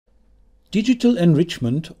Digital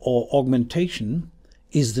enrichment or augmentation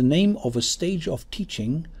is the name of a stage of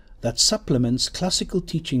teaching that supplements classical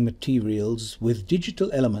teaching materials with digital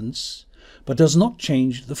elements but does not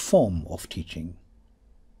change the form of teaching.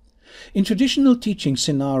 In traditional teaching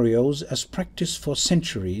scenarios as practiced for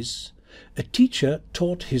centuries, a teacher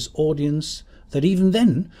taught his audience that even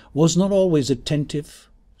then was not always attentive,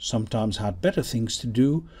 sometimes had better things to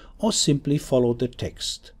do, or simply followed the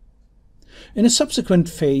text. In a subsequent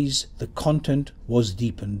phase, the content was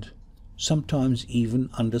deepened, sometimes even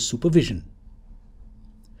under supervision.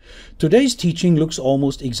 Today's teaching looks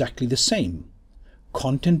almost exactly the same.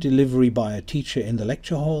 Content delivery by a teacher in the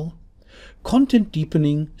lecture hall, content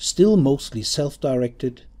deepening still mostly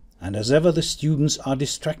self-directed, and as ever the students are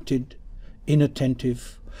distracted,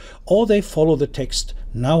 inattentive, or they follow the text,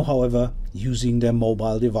 now however using their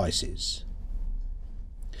mobile devices.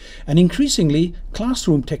 And increasingly,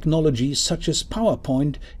 classroom technologies such as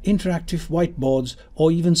PowerPoint, interactive whiteboards,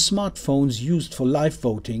 or even smartphones used for live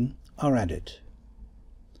voting are added.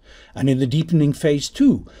 And in the deepening phase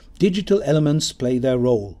too, digital elements play their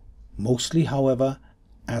role, mostly however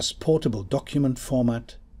as portable document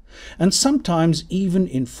format, and sometimes even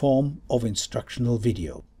in form of instructional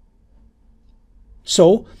video.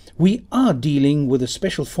 So, we are dealing with a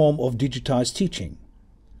special form of digitized teaching.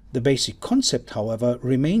 The basic concept, however,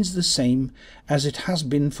 remains the same as it has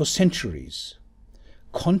been for centuries.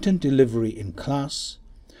 Content delivery in class,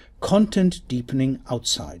 content deepening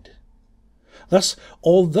outside. Thus,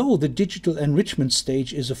 although the digital enrichment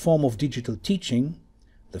stage is a form of digital teaching,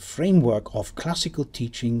 the framework of classical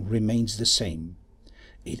teaching remains the same.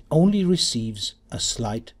 It only receives a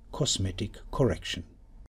slight cosmetic correction.